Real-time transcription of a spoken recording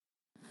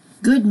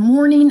Good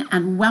morning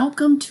and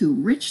welcome to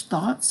Rich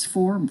Thoughts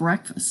for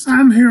Breakfast.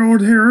 I'm Harold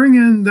Herring,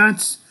 and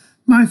that's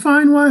my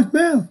fine wife,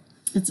 Bev.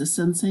 It's a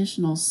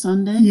sensational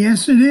Sunday.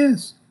 Yes, it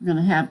is. We're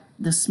going to have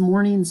this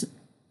morning's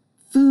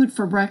food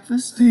for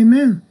breakfast,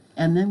 Amen.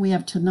 and then we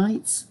have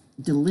tonight's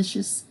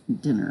delicious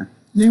dinner.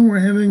 Then we're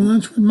having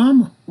lunch with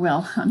Mama.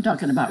 Well, I'm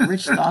talking about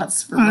Rich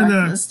Thoughts for I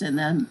know. breakfast and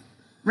then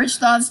Rich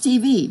Thoughts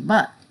TV,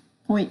 but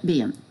point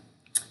being,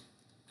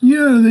 You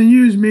know, the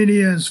news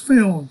media is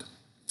filled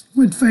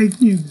with fake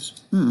news.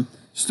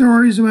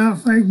 Stories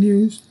about fake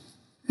news,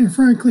 and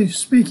frankly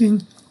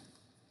speaking,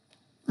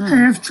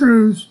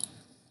 half-truths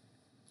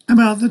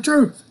about the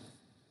truth.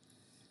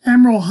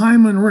 Admiral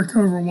Hyman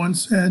Rickover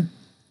once said,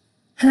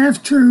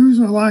 half-truths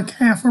are like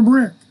half a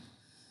brick.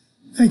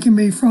 They can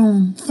be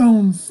thrown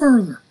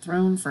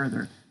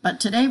further. But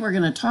today we're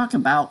going to talk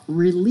about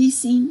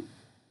release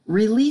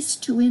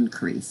to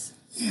increase.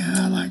 Yeah,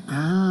 I like that.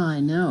 I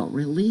know.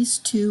 Release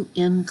to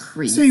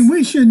increase. See,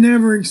 we should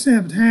never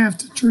accept half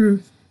the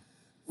truth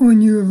when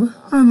you have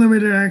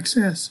unlimited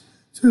access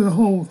to the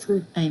whole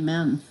truth.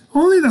 Amen.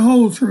 Only the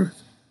whole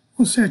truth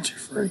will set you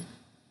free.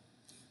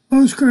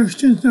 Most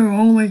Christians know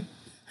only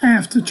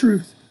half the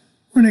truth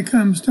when it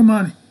comes to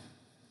money.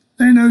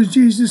 They know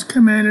Jesus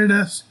commanded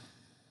us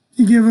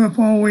to give up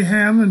all we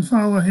have and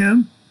follow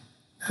him.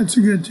 That's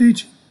a good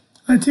teaching.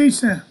 I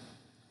teach that.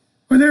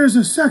 But there is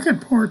a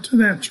second part to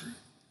that truth.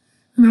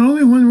 And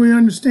only when we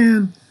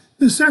understand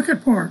the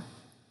second part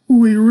will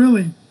we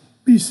really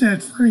be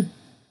set free.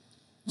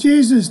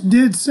 Jesus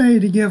did say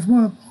to give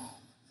up all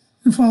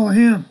and follow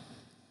him.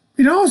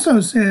 He also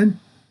said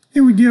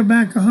he would give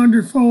back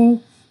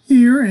 100-fold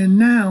here and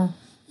now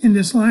in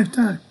this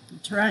lifetime.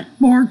 That's right.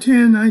 Mark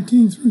 10,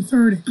 19 through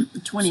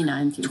 30.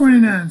 29 through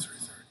 29 through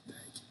 30.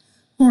 Thank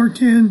you. Mark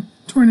 10,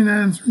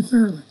 29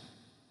 through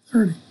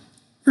 30.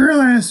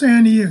 Verily I say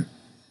unto you,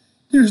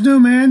 there is no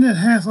man that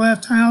hath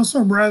left house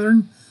or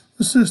brethren,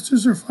 or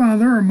sisters, or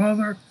father, or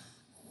mother, or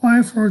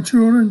wife, or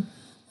children,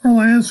 or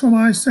lands for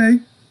my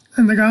sake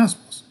and the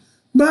gospel's,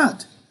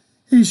 but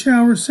he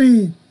shall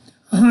receive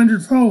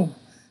 100-fold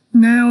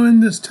now in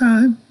this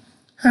time,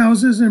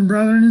 houses and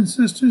brethren and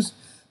sisters,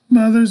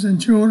 mothers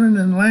and children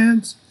and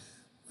lands,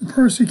 with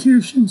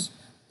persecutions,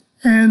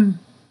 and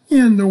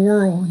in the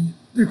world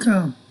to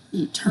come.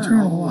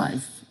 Eternal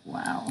life.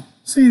 Wow.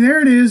 See, there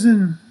it is,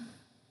 and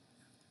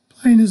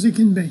plain as it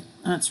can be.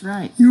 That's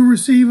right. You'll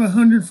receive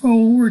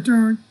 100-fold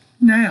return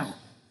now,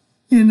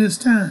 in this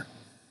time,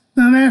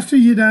 not after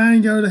you die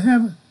and go to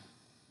heaven.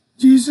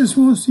 Jesus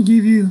wants to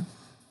give you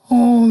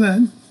all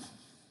that.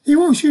 He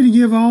wants you to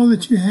give all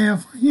that you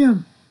have for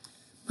him,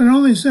 but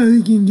only so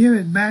he can give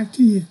it back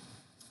to you.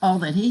 All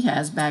that he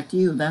has back to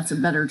you, that's a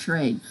better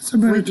trade. That's a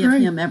better we give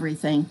trade. him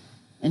everything,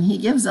 and he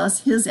gives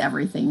us his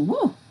everything.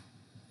 Woo!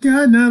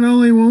 God not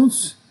only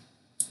wants,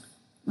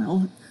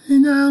 he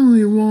not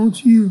only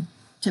wants you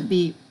to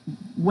be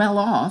well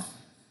off,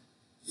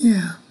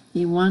 yeah,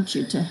 he wants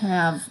you to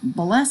have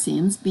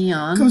blessings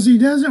beyond. Because he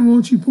doesn't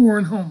want you poor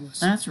and homeless.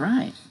 That's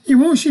right. He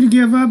wants you to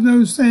give up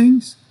those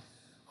things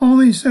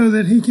only so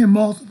that he can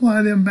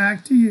multiply them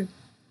back to you.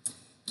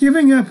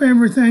 Giving up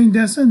everything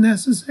doesn't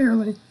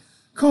necessarily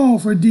call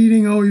for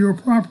deeding all your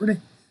property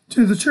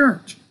to the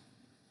church.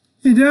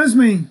 It does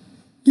mean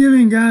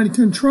giving God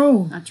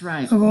control That's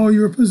right. of all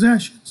your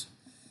possessions.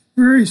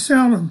 Very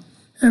seldom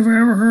have I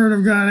ever heard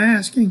of God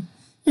asking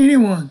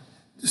anyone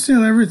to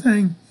sell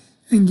everything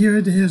and give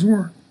it to his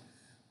work.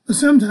 But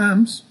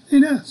sometimes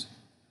he does.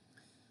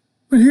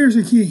 But here's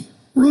the key.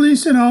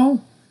 Release it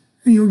all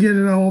and you'll get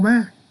it all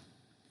back.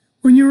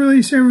 When you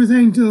release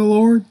everything to the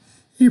Lord,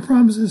 he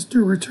promises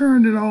to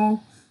return it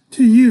all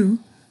to you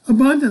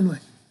abundantly.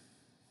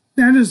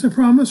 That is the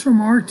promise from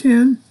Mark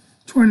 10,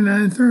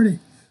 29, 30.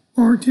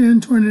 Mark 10,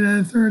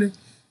 29, 30,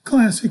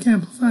 Classic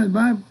Amplified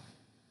Bible.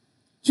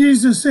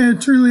 Jesus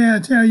said, truly I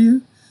tell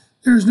you,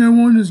 there's no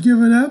one who's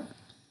given up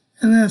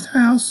and left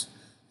house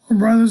or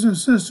brothers or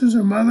sisters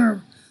or mother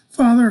or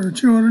father or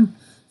children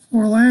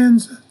for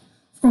lands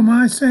for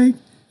my sake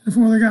and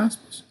for the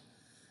gospel's,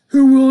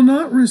 who will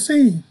not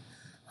receive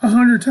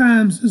 100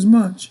 times as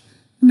much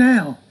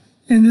now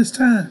in this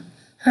time,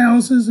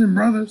 houses and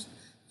brothers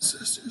and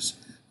sisters,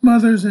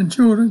 mothers and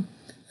children,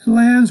 and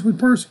lands with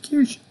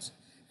persecutions,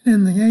 and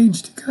in the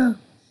age to come,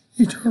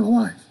 eternal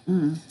life.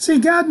 See,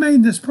 God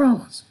made this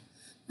promise.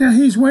 Now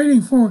he's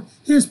waiting for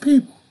his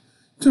people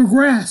to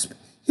grasp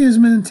his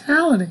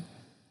mentality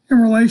in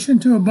relation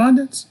to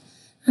abundance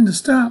and to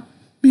stop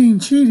being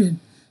cheated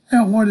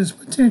at what is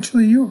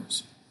potentially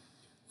yours.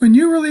 When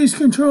you release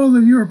control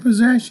of your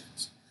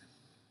possessions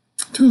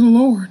to the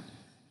Lord,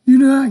 you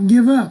do not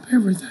give up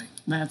everything.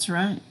 That's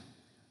right.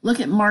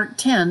 Look at Mark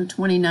 10,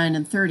 29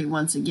 and 30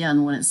 once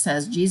again when it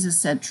says, Jesus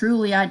said,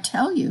 truly I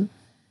tell you,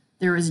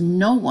 there is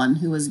no one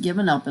who has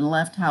given up and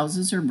left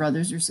houses or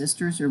brothers or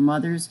sisters or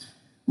mother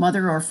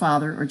or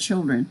father or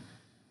children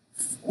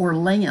or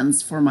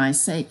lands for my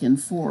sake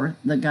and for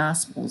the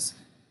gospel's,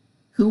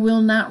 who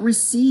will not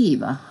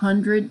receive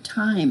 100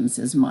 times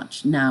as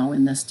much now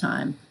in this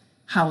time,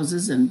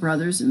 houses and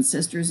brothers and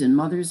sisters and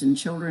mothers and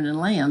children and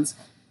lands,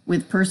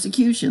 with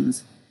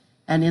persecutions,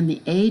 and in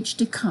the age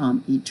to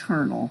come,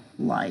 eternal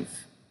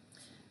life.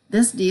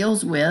 This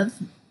deals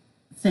with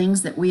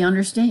things that we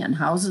understand: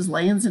 houses,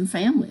 lands, and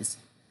families.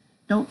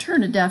 Don't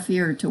turn a deaf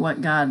ear to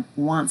what God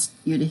wants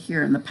you to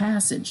hear in the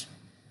passage.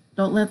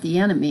 Don't let the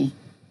enemy,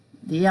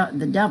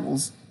 the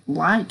devils,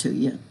 lie to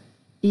you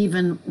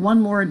even one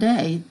more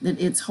day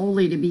that it's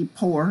holy to be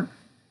poor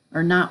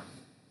or not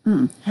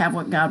have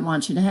what God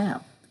wants you to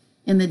have.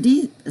 In the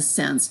deep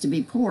sense, to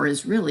be poor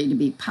is really to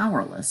be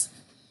powerless.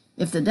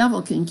 If the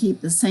devil can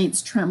keep the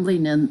saints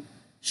trembling in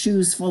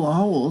shoes full of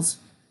holes,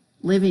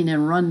 living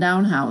in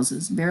run-down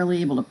houses, barely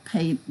able to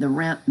pay the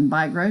rent and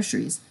buy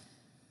groceries,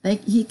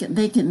 he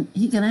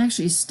can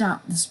actually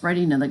stop the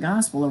spreading of the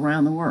gospel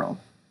around the world.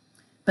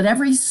 But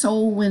every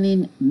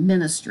soul-winning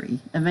ministry,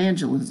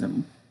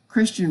 evangelism,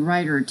 Christian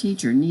writer or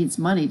teacher needs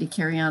money to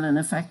carry on an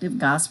effective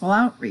gospel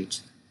outreach.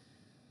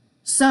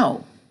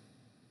 So,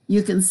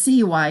 you can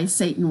see why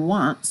Satan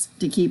wants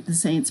to keep the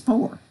saints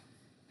poor.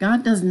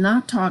 God does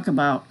not talk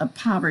about a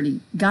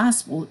poverty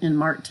gospel in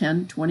Mark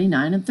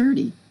 10:29 and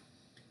 30,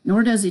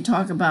 nor does he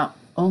talk about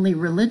only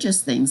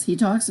religious things. He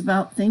talks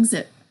about things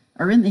that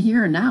are in the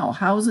here and now,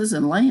 houses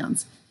and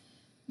lands.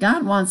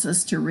 God wants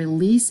us to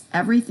release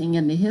everything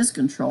into his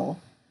control,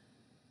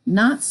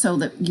 not so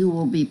that you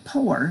will be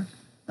poor,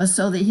 but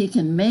so that he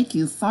can make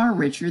you far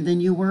richer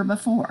than you were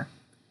before.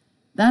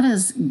 That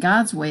is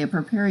God's way of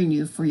preparing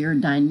you for your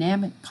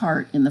dynamic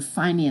part in the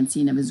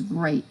financing of his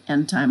great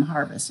end-time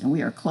harvest, and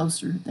we are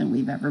closer than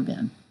we've ever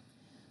been.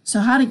 So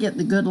how to get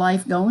the good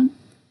life going?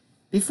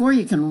 Before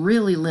you can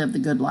really live the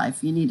good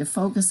life, you need to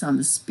focus on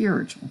the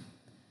spiritual.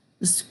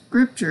 The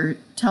scripture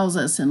tells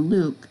us in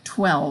Luke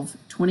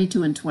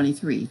 12:22 and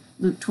 23,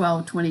 Luke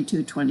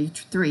 12:22,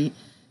 23,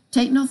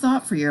 take no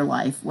thought for your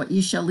life, what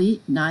ye shall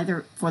eat,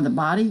 neither for the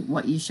body,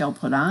 what ye shall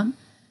put on.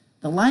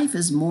 The life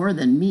is more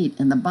than meat,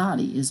 and the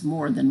body is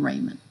more than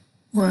raiment.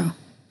 Wow.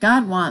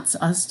 God wants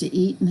us to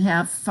eat and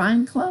have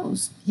fine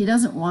clothes. He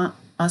doesn't want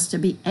us to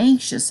be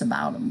anxious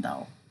about them,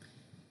 though.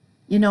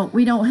 You know,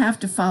 we don't have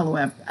to follow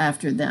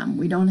after them.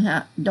 We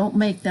don't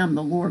make them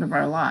the Lord of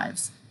our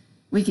lives.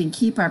 We can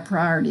keep our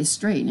priorities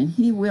straight, and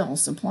he will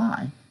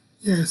supply.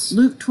 Yes.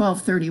 Luke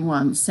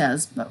 12:31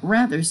 says, but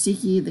rather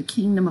seek ye the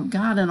kingdom of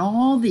God, and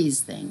all these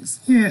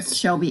things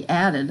shall be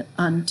added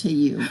unto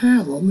you.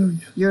 Hallelujah.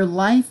 Your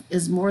life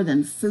is more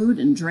than food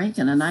and drink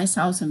and a nice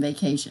house and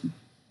vacation.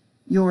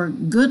 Your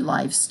good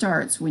life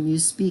starts when you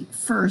speak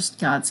first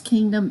God's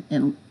kingdom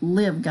and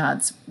live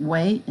God's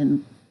way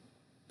in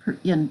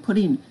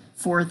putting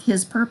forth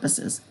his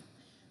purposes.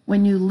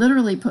 When you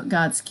literally put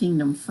God's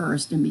kingdom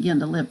first and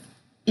begin to live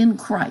in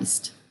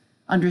Christ,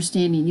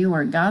 understanding you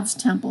are God's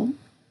temple,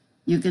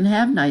 you can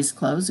have nice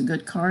clothes, a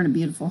good car, and a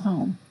beautiful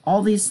home.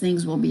 All these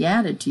things will be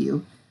added to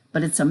you,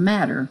 but it's a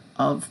matter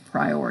of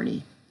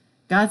priority.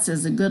 God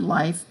says a good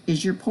life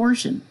is your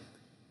portion.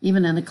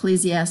 Even in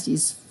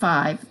Ecclesiastes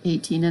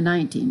 5:18 and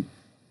 19.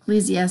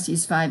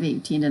 Ecclesiastes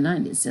 5:18 and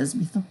 19, it says,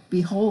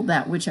 behold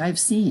that which I've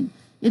seen.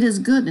 It is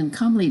good and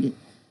comely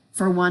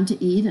for one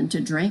to eat and to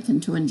drink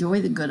and to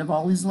enjoy the good of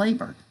all his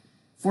labor.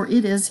 For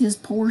it is his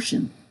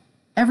portion.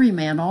 Every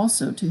man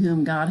also to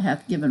whom God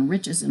hath given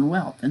riches and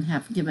wealth, and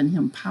hath given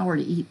him power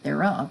to eat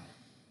thereof,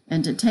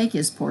 and to take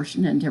his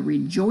portion, and to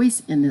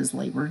rejoice in his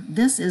labor,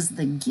 this is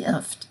the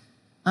gift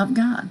of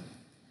God.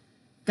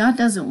 God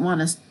doesn't want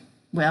us,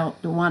 to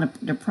want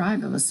to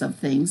deprive us of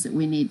things that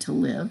we need to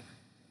live,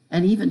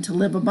 and even to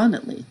live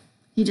abundantly.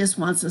 He just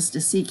wants us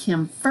to seek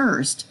him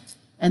first,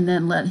 and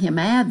then let him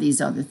add these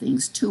other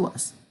things to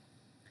us.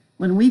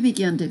 When we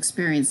begin to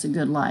experience a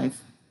good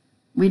life,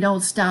 we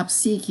don't stop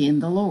seeking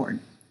the Lord.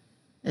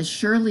 As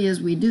surely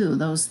as we do,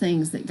 those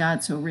things that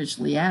God so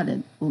richly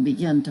added will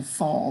begin to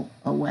fall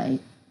away.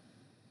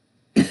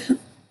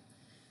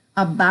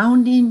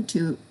 Abounding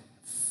to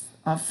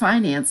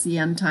finance the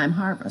end-time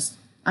harvest.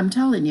 I'm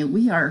telling you,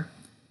 we are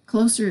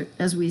closer,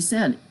 as we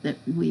said, that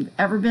we've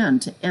ever been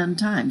to end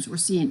times. We're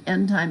seeing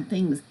end-time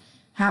things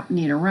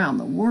happening around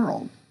the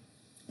world,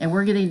 and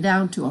we're getting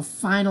down to a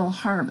final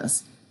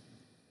harvest.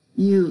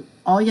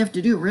 All you have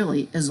to do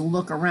really is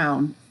look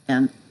around,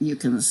 and you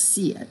can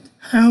see it.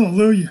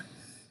 Hallelujah.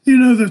 You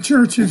know, the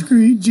Church of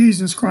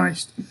Jesus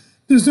Christ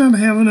does not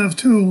have enough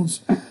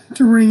tools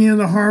to bring in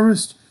the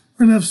harvest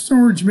or enough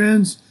storage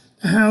bins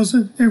to house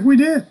it. If we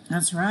did,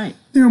 that's right.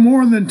 There are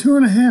more than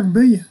 2.5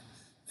 billion,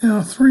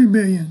 now 3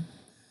 billion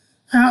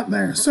out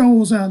there,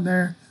 souls out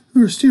there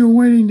who are still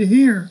waiting to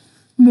hear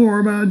more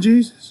about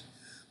Jesus.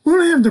 We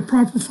don't have the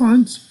proper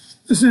funds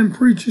to send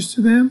preachers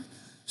to them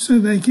so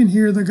they can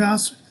hear the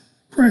gospel,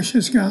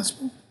 precious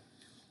gospel.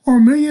 Or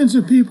millions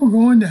of people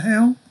going to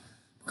hell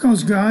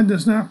because God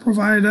does not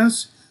provide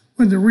us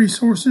with the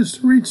resources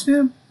to reach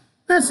them?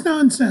 That's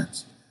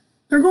nonsense.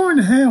 They're going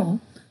to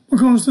hell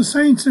because the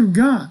saints of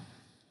God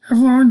have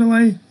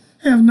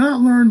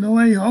not learned to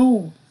lay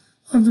hold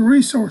of the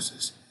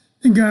resources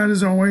that God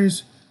has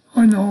always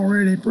and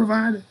already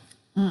provided.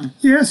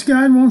 Yes,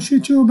 God wants you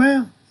to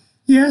abound.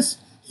 Yes,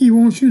 he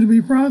wants you to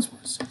be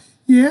prosperous.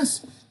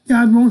 Yes,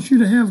 God wants you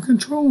to have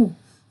control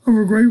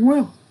over great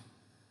wealth.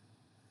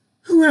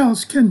 Who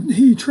else can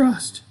he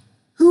trust?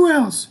 Who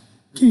else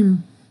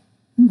can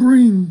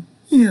bring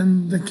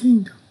in the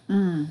kingdom?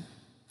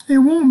 It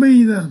won't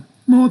be the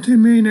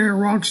multimillionaire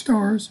rock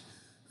stars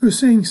who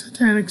sing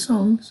satanic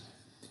songs.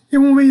 It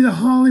won't be the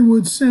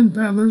Hollywood sin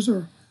peddlers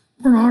or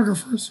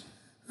pornographers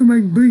who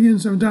make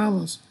billions of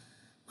dollars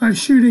by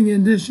shooting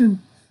indecent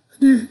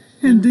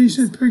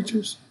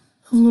pictures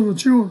of little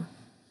children.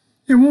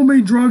 It won't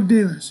be drug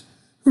dealers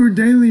who are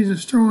daily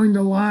destroying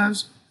the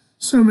lives of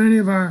so many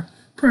of our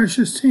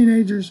precious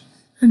teenagers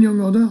and young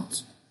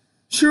adults.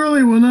 Surely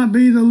it will not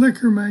be the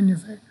liquor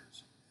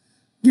manufacturers.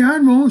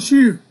 God wants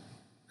you.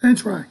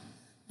 That's right.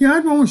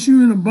 God wants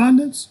you in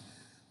abundance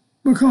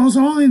because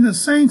only the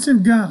saints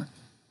of God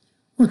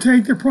will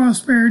take the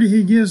prosperity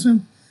he gives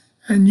them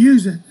and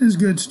use it as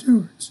good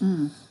stewards.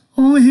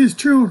 Only his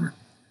children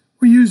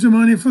will use the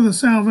money for the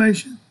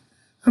salvation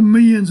of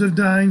millions of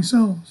dying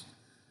souls.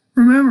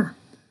 Remember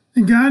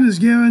that God has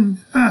given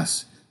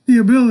us the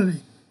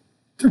ability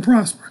to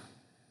prosper.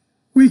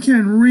 We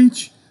can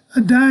reach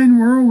a dying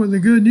world with the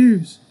good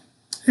news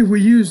if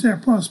we use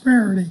that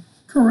prosperity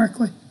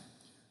correctly.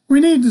 We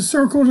need to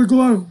circle the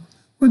globe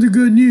with the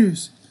good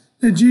news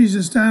that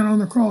Jesus died on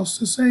the cross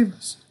to save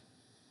us.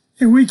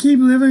 If we keep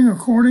living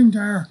according to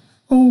our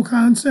old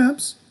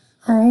concepts,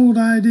 our old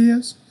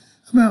ideas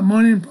about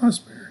money and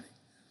prosperity,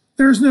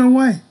 there's no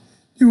way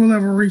you will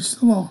ever reach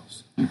the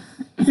lost.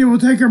 It will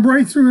take a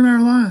breakthrough in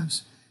our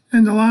lives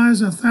and the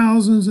lives of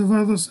thousands of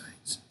other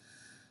saints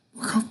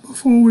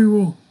before we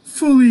will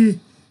fully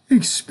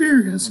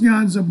experience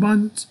God's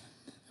abundance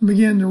and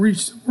begin to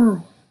reach the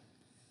world.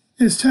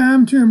 It's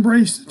time to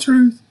embrace the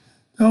truth,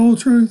 the whole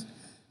truth,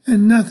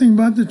 and nothing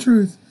but the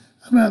truth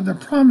about the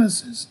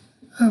promises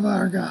of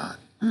our God.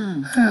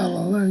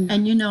 Hallelujah.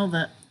 And you know,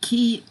 the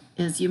key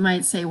is you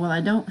might say, well,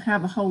 I don't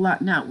have a whole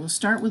lot now. We'll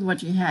start with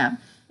what you have.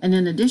 And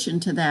in addition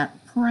to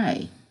that,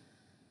 pray.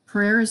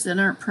 Prayers that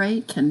aren't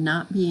prayed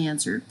cannot be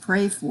answered.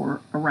 Pray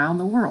for around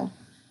the world.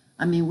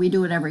 I mean, we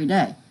do it every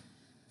day.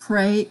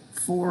 Pray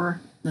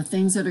for the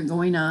things that are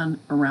going on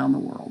around the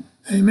world.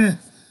 Amen.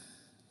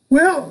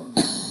 Well,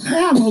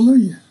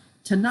 hallelujah.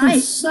 Tonight.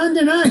 It's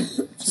Sunday night,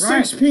 6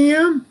 right.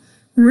 p.m.,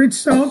 Rich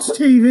Salts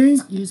TV.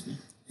 Excuse me.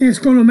 It's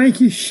going to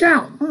make you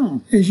shout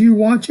as you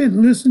watch it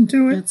and listen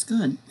to it. It's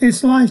good.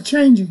 It's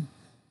life-changing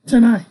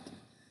tonight.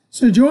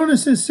 So join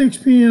us at 6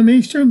 p.m.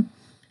 Eastern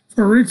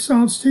for Rich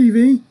Salts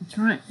TV. That's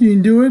right. You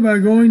can do it by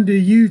going to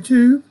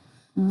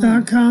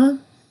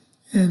youtube.com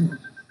and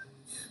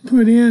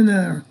put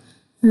in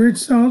Rich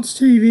Salts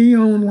TV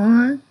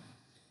online.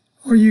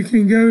 Or you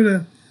can go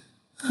to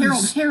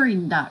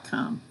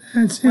HaroldHerring.com.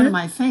 That's One it. of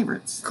my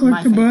favorites. Click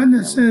My the button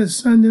that favorite, really. says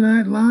Sunday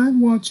Night Live.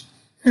 Watch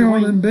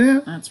Harold and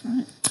Beth. That's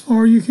right.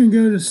 Or you can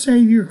go to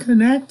Savior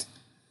Connect,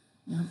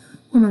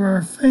 one of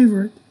our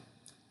favorite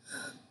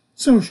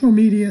social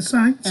media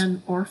sites,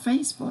 Or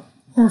Facebook.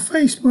 or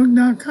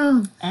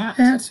Facebook.com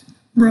At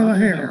Brother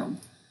Harold.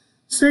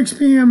 6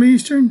 p.m.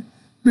 Eastern.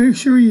 Make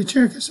sure you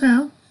check us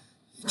out.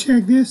 You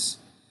check this,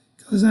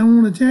 because I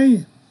want to tell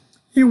you,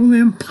 it will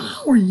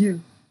empower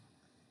you.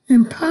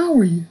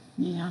 Empower you.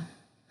 Yeah.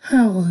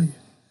 Hallelujah.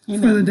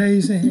 Amen. For the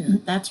days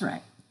ahead. That's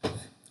right.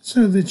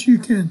 So that you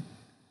can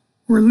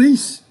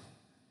release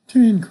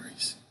to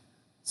increase.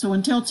 So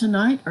until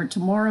tonight or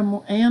tomorrow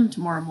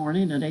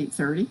morning at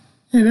 8:30.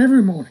 And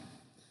every morning,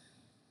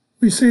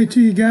 we say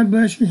to you, God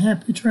bless you,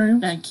 happy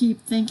trails. And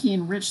keep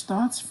thinking rich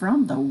thoughts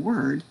from the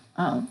Word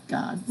of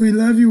God. We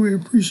love you. We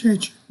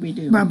appreciate you. We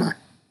do. Bye-bye.